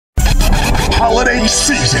holiday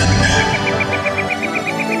season.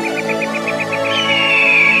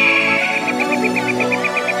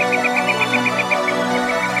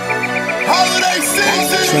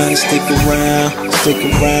 Trying to stick around.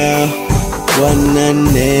 Wasn't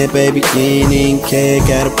nothing there, baby, ain't care.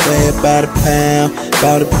 Gotta play it by the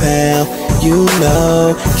pound, You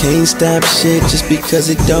know, can't stop shit just because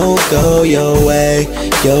it don't go your way.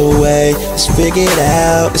 Let's figure it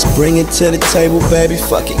out, let's bring it to the table, baby,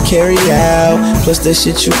 fuck it, carry out. Plus that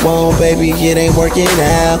shit you want, baby, it ain't working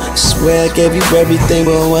out. I swear I gave you everything,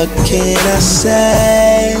 but what can I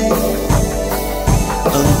say?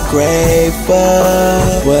 Ungrateful,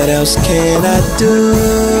 what else can I do?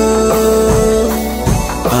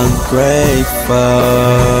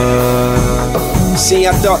 Ungrateful. See,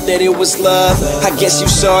 I thought that it was love. I guess you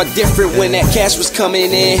saw it different when that cash was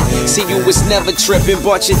coming in. See, you was never tripping,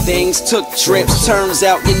 bought your things, took trips. Turns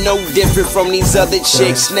out you're no different from these other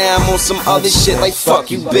chicks. Now I'm on some other shit like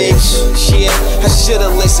fuck you, bitch. Shit, I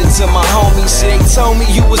should've listened to my homies. See, they told me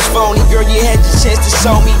you was phony. Girl, you had your chance to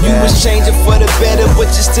show me you was changing for the better,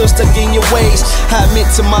 but you're still stuck in your ways. I admit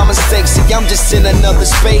to my mistakes, see, I'm just in another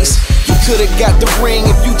space. You could've got the ring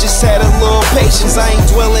if you just had a little patience. I ain't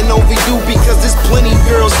dwelling over you because there's plenty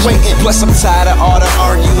girls waiting. Plus I'm tired of all the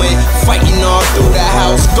arguing, fighting all through the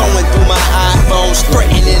house, going through my iPhones,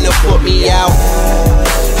 threatening to put me out.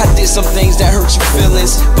 I did some things that hurt your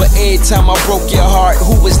feelings, but every time I broke your heart,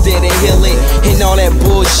 who was there to heal it? And all that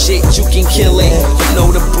bullshit, you can kill it. You know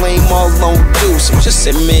the blame all on you, so just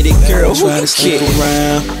admit it, girl. Try to stick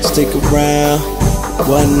around.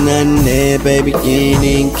 Wasn't nothing there, baby,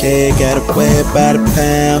 ain't care. Gotta play it by the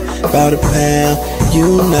pound.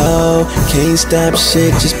 You know, can't stop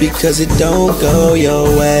shit just because it don't go your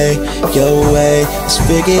way. Let's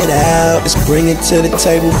figure it out, let's bring it to the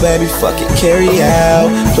table, baby, fuck it, carry out.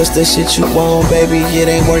 Plus that shit you want, baby, it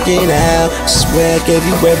ain't working out. I swear I gave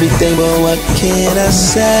you everything, but what can I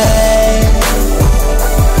say?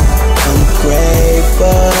 Ungrateful,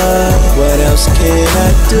 what else can I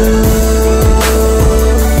do?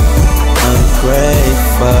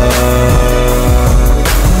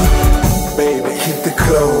 Baby, keep the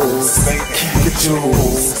clothes, keep the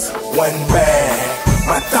jewels. One bag,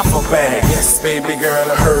 my duffel bag. Yes, baby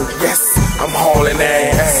girl, I heard, yes, I'm hauling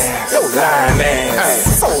ass. Yo, lying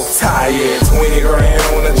ass, so tired. 20 grand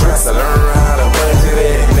on a dress, I learned how to budget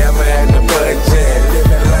it. Never had the budget,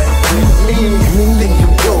 living life with me. Then you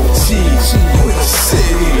go cheap with the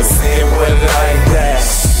city. Say it wasn't like that,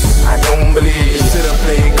 I don't believe. Should've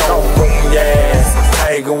played golf on your ass.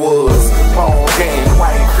 Tiger Woods, ball game,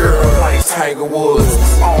 white girl like Tiger Woods.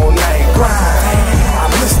 All night grind,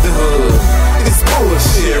 I miss the hood. It's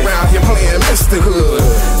bullshit around here playing Mr. Hood.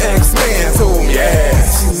 Ex-man told me, yeah,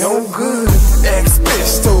 she no good.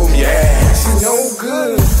 Ex-bitch told me, yeah, she no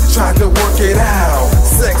good. Tried to work it out,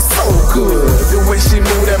 sex so good. The way she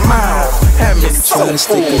moved that mouth had me so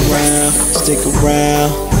full. Stick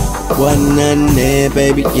around. Wasn't nothing there,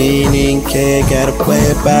 baby, ain't care. Gotta play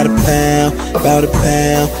it by the pound.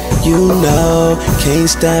 You know, can't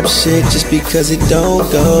stop shit just because it don't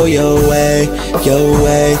go your way.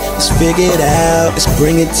 Let's figure it out, let's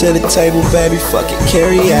bring it to the table, baby, fuck it,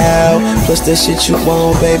 carry out. Plus that shit you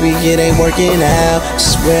want, baby, it ain't working out. I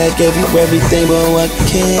swear I gave you everything, but what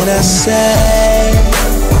can I say?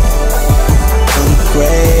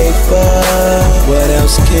 Ungrateful, what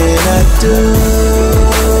else can I do?